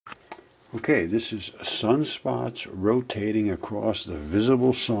Okay, this is sunspots rotating across the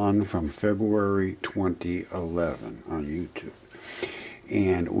visible sun from February 2011 on YouTube.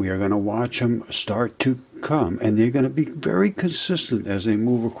 And we are going to watch them start to come, and they're going to be very consistent as they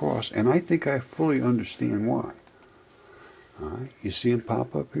move across, and I think I fully understand why. All right, you see them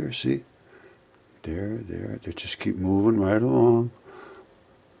pop up here, see? There, they just keep moving right along.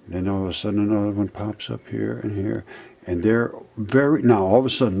 Then all of a sudden another one pops up here and here. And they're now all of a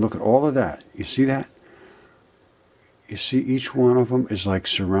sudden, look at all of that. You see that? You see each one of them is like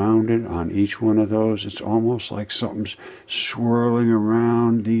surrounded on each one of those. It's almost like something's swirling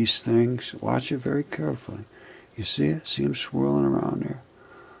around these things. Watch it very carefully. You see it? See them swirling around there?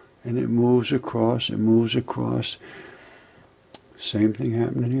 And it moves across, it moves across. Same thing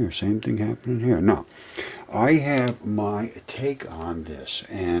happening here, same thing happening here. Now, I have my take on this,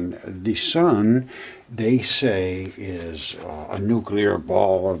 and the sun, they say, is a nuclear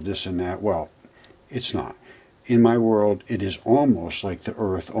ball of this and that. Well, it's not. In my world, it is almost like the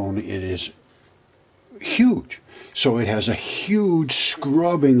Earth, only it is huge. So it has a huge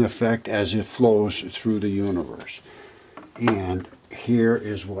scrubbing effect as it flows through the universe. And here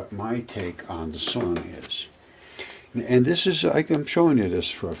is what my take on the sun is. And this is, I'm showing you this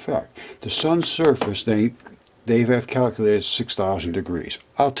for a fact. The sun's surface, they have calculated 6,000 degrees.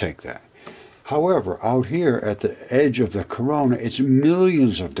 I'll take that. However, out here at the edge of the corona, it's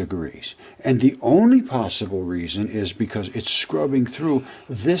millions of degrees. And the only possible reason is because it's scrubbing through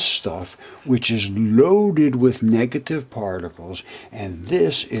this stuff, which is loaded with negative particles, and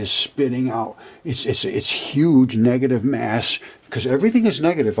this is spitting out its huge negative mass, because everything is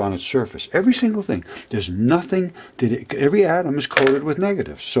negative on its surface. Every single thing. There's nothing that every atom is coated with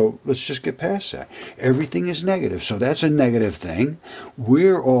negatives. So let's just get past that. Everything is negative. So that's a negative thing.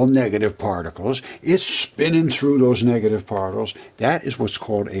 We're all negative particles. It's spinning through those negative particles. That is what's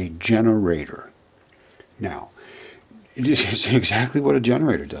called a generator. Now, it's exactly what a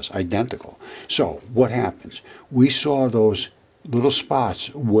generator does. Identical. So what happens? We saw those little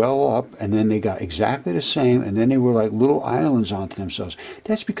spots well up, and then they got exactly the same, and then they were like little islands onto themselves.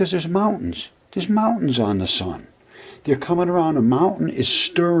 That's because there's mountains. There's mountains on the sun. They're coming around. A mountain is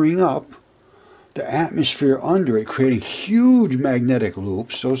stirring up the atmosphere under it, creating huge magnetic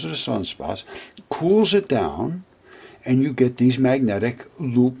loops. Those are the sunspots. Cools it down, and you get these magnetic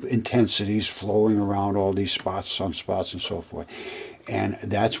loop intensities flowing around all these spots, sunspots, and so forth. And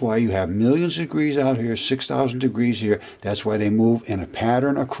that's why you have millions of degrees out here, 6,000 degrees here. That's why they move in a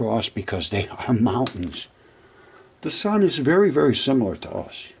pattern across, because they are mountains. The sun is very, very similar to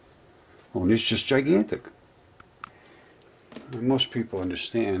us, only it's just gigantic. And most people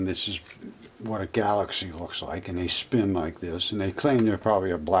understand this is what a galaxy looks like, and they spin like this, and they claim they're probably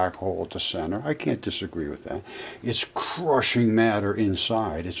a black hole at the center. I can't disagree with that. It's crushing matter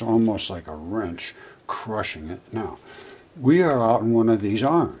inside. It's almost like a wrench crushing it. Now, we are out in one of these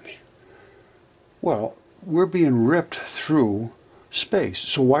arms. Well, we're being ripped through space.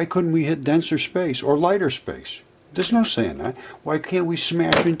 So why couldn't we hit denser space or lighter space? There's no saying that. Why can't we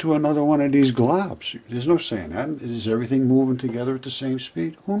smash into another one of these globs? There's no saying that. Is everything moving together at the same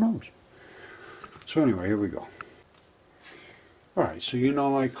speed? Who knows? So anyway, here we go. All right, so you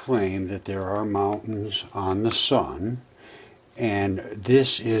know I claim that there are mountains on the sun, and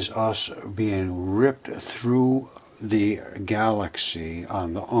this is us being ripped through the galaxy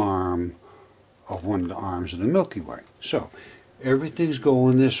on the arm of one of the arms of the Milky Way. So everything's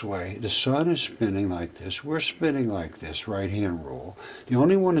going this way. The sun is spinning like this. We're spinning like this, right-hand rule. The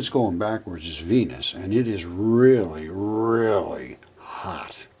only one that's going backwards is Venus, and it is really, really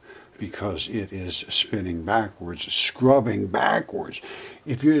hot because it is spinning backwards, scrubbing backwards.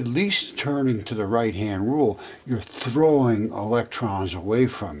 If you're at least turning to the right-hand rule, you're throwing electrons away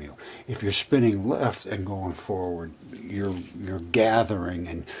from you. If you're spinning left and going forward, you're gathering.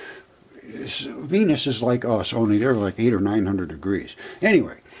 And Venus is like us, only they're like 800 or 900 degrees.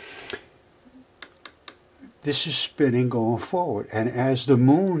 Anyway, this is spinning going forward. And as the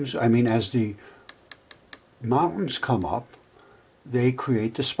moons, as the mountains come up, they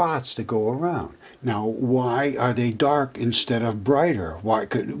create the spots that go around. Now, why are they dark instead of brighter?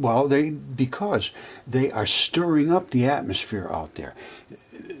 Because they are stirring up the atmosphere out there,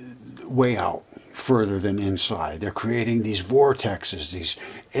 way out further than inside. They're creating these vortexes, these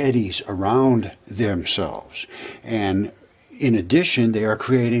eddies around themselves. And in addition, they are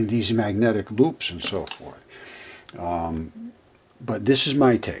creating these magnetic loops and so forth. But this is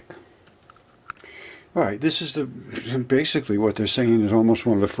my take. All right, this is basically what they're saying is almost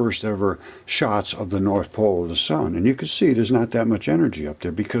one of the first ever shots of the North Pole of the Sun. And you can see there's not that much energy up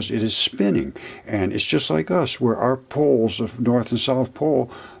there because it is spinning. And it's just like us, where our poles, the North and South Pole,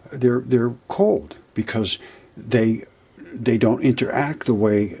 they're cold because they don't interact the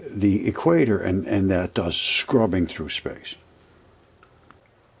way the equator and that does, scrubbing through space.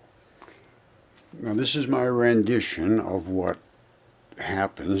 Now this is my rendition of what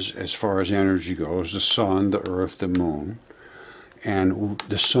happens as far as energy goes: the sun, the earth, the moon. And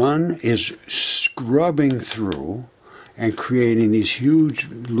the sun is scrubbing through and creating these huge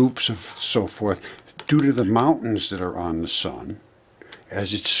loops of so forth due to the mountains that are on the sun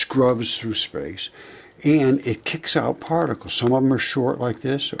as it scrubs through space, and it kicks out particles. Some of them are short like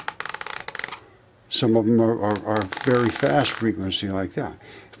this, some of them are very fast frequency like that.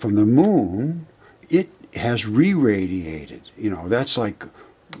 From the moon, it has re-radiated. You know, that's like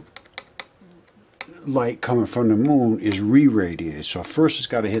light coming from the moon is re-radiated. So first it's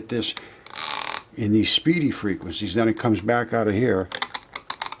got to hit this in these speedy frequencies, then it comes back out of here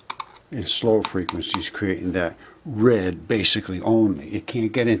in slow frequencies, creating that red basically only. It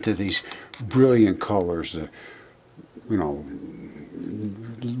can't get into these brilliant colors, the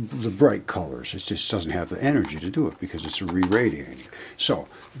bright colors. It just doesn't have the energy to do it because it's re-radiating. So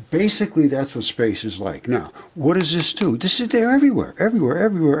basically that's what space is like. Now, what does this do? This is there everywhere, everywhere,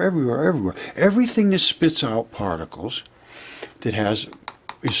 everywhere, everywhere, everywhere. Everything that spits out particles that is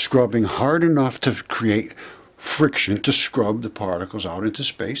scrubbing hard enough to create friction to scrub the particles out into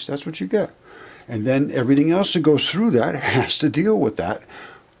space, that's what you get. And then everything else that goes through that has to deal with that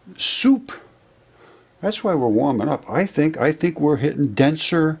soup. That's why we're warming up. I think we're hitting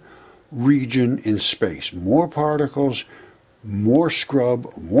denser region in space. More particles, more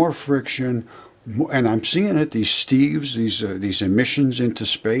scrub, more friction, and I'm seeing it, these steves, these emissions into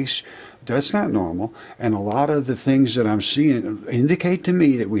space. That's not normal. And a lot of the things that I'm seeing indicate to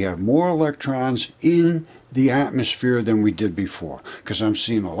me that we have more electrons in the atmosphere than we did before, because I'm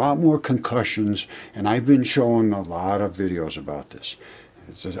seeing a lot more concussions, and I've been showing a lot of videos about this.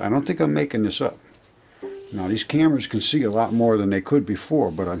 I don't think I'm making this up. Now, these cameras can see a lot more than they could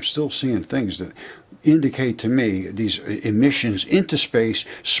before, but I'm still seeing things that indicate to me these emissions into space,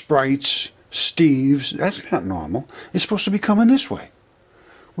 sprites, steves. That's not normal. It's supposed to be coming this way.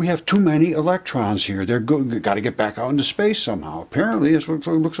 We have too many electrons here. They've got to get back out into space somehow. Apparently, that's what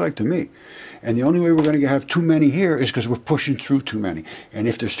it looks like to me. And the only way we're going to have too many here is because we're pushing through too many. And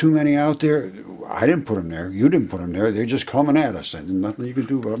if there's too many out there, I didn't put them there. You didn't put them there. They're just coming at us. And there's nothing you can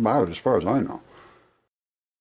do about it as far as I know.